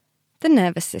The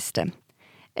nervous system.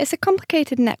 It's a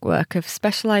complicated network of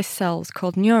specialised cells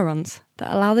called neurons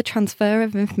that allow the transfer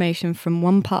of information from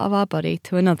one part of our body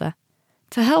to another.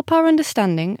 To help our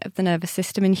understanding of the nervous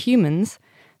system in humans,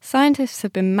 scientists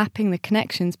have been mapping the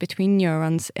connections between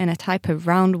neurons in a type of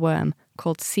round worm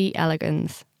called C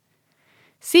elegans.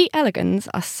 C elegans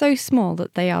are so small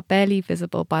that they are barely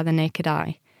visible by the naked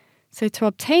eye. So to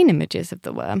obtain images of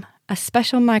the worm, a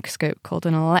special microscope called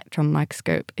an electron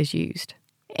microscope is used.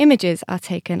 Images are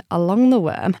taken along the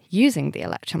worm using the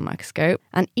electron microscope,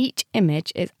 and each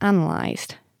image is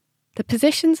analysed. The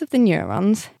positions of the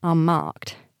neurons are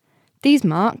marked. These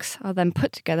marks are then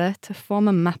put together to form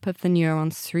a map of the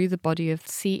neurons through the body of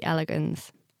C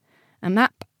elegans, a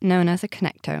map known as a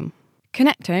connectome.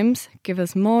 Connectomes give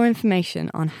us more information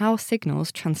on how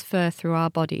signals transfer through our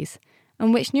bodies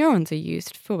and which neurons are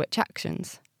used for which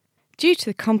actions. Due to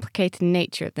the complicated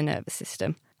nature of the nervous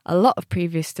system, a lot of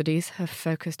previous studies have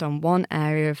focused on one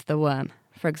area of the worm,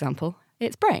 for example,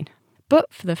 its brain.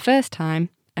 But for the first time,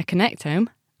 a connectome,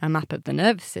 a map of the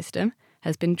nervous system,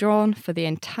 has been drawn for the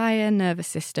entire nervous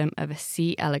system of a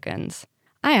C elegans.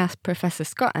 I asked Professor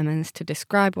Scott Emmons to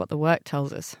describe what the work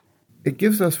tells us. It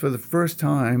gives us for the first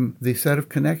time the set of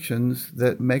connections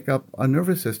that make up a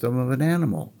nervous system of an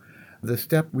animal. The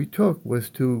step we took was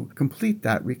to complete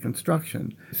that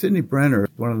reconstruction. Sidney Brenner,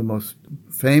 one of the most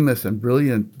famous and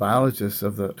brilliant biologists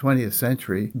of the 20th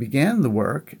century, began the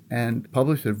work and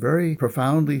published a very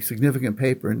profoundly significant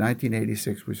paper in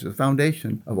 1986, which is the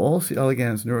foundation of all C.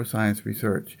 elegans neuroscience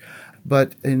research.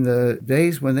 But in the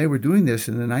days when they were doing this,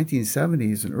 in the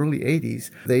 1970s and early 80s,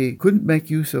 they couldn't make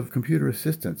use of computer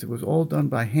assistance. It was all done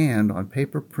by hand on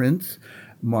paper prints,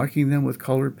 marking them with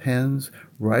colored pens,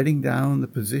 writing down the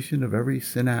position of every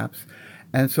synapse.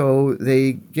 And so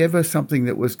they gave us something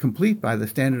that was complete by the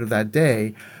standard of that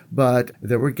day, but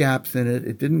there were gaps in it.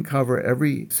 It didn't cover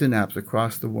every synapse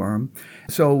across the worm.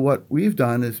 So what we've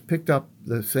done is picked up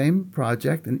the same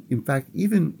project, and in fact,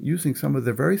 even using some of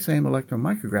the very same electron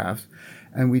micrographs,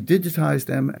 and we digitized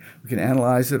them. We can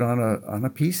analyze it on a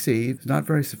PC. It's not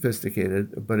very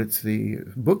sophisticated, but it's the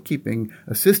bookkeeping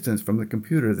assistance from the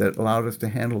computer that allowed us to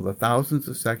handle the thousands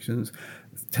of sections,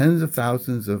 tens of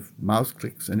thousands of mouse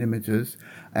clicks and images,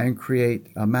 and create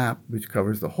a map which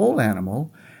covers the whole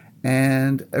animal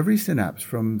and every synapse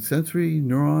from sensory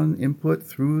neuron input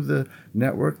through the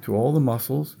network to all the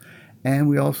muscles. And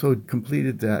we also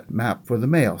completed that map for the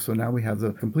male. So now we have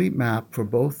the complete map for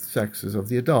both sexes of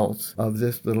the adults of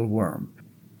this little worm.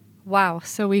 Wow,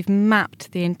 so we've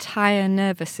mapped the entire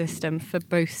nervous system for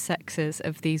both sexes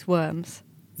of these worms.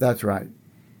 That's right.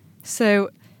 So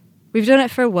we've done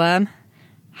it for a worm.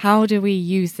 How do we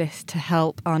use this to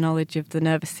help our knowledge of the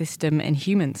nervous system in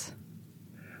humans?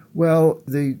 Well,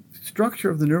 the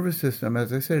structure of the nervous system,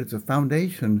 as I said, it's a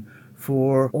foundation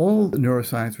for all the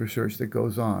neuroscience research that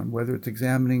goes on, whether it's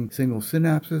examining single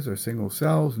synapses or single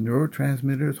cells,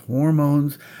 neurotransmitters,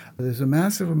 hormones. There's a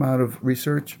massive amount of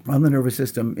research on the nervous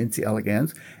system in C.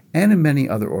 elegans and in many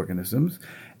other organisms.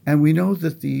 And we know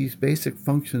that these basic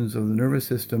functions of the nervous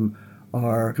system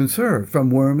are conserved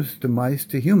from worms to mice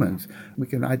to humans. We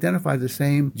can identify the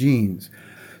same genes.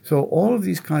 So all of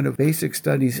these kind of basic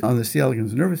studies on the C.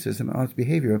 elegans nervous system and on its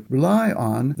behavior rely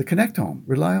on the connectome,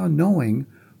 rely on knowing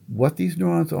what these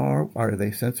neurons are. Are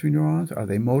they sensory neurons? Are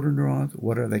they motor neurons?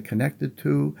 What are they connected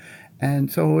to?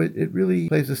 And so it really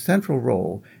plays a central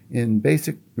role in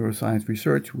basic neuroscience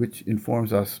research, which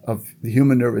informs us of the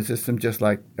human nervous system just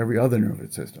like every other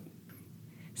nervous system.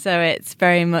 So it's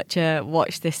very much a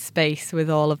watch this space with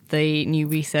all of the new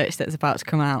research that's about to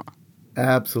come out.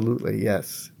 Absolutely,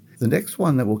 yes. The next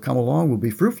one that will come along will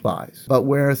be fruit flies. But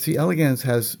where C. elegans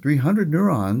has 300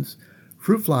 neurons,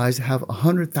 fruit flies have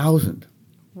 100,000.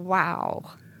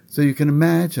 Wow. So you can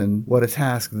imagine what a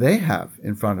task they have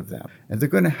in front of them. And they're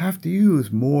going to have to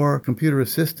use more computer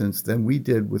assistance than we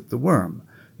did with the worm.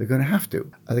 They're going to have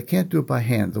to. They can't do it by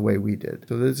hand the way we did.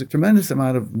 So there's a tremendous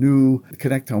amount of new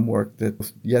connectome work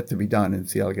that's yet to be done in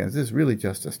C. elegans. This is really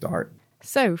just a start.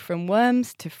 So from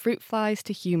worms to fruit flies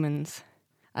to humans.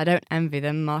 I don't envy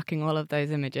them marking all of those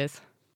images.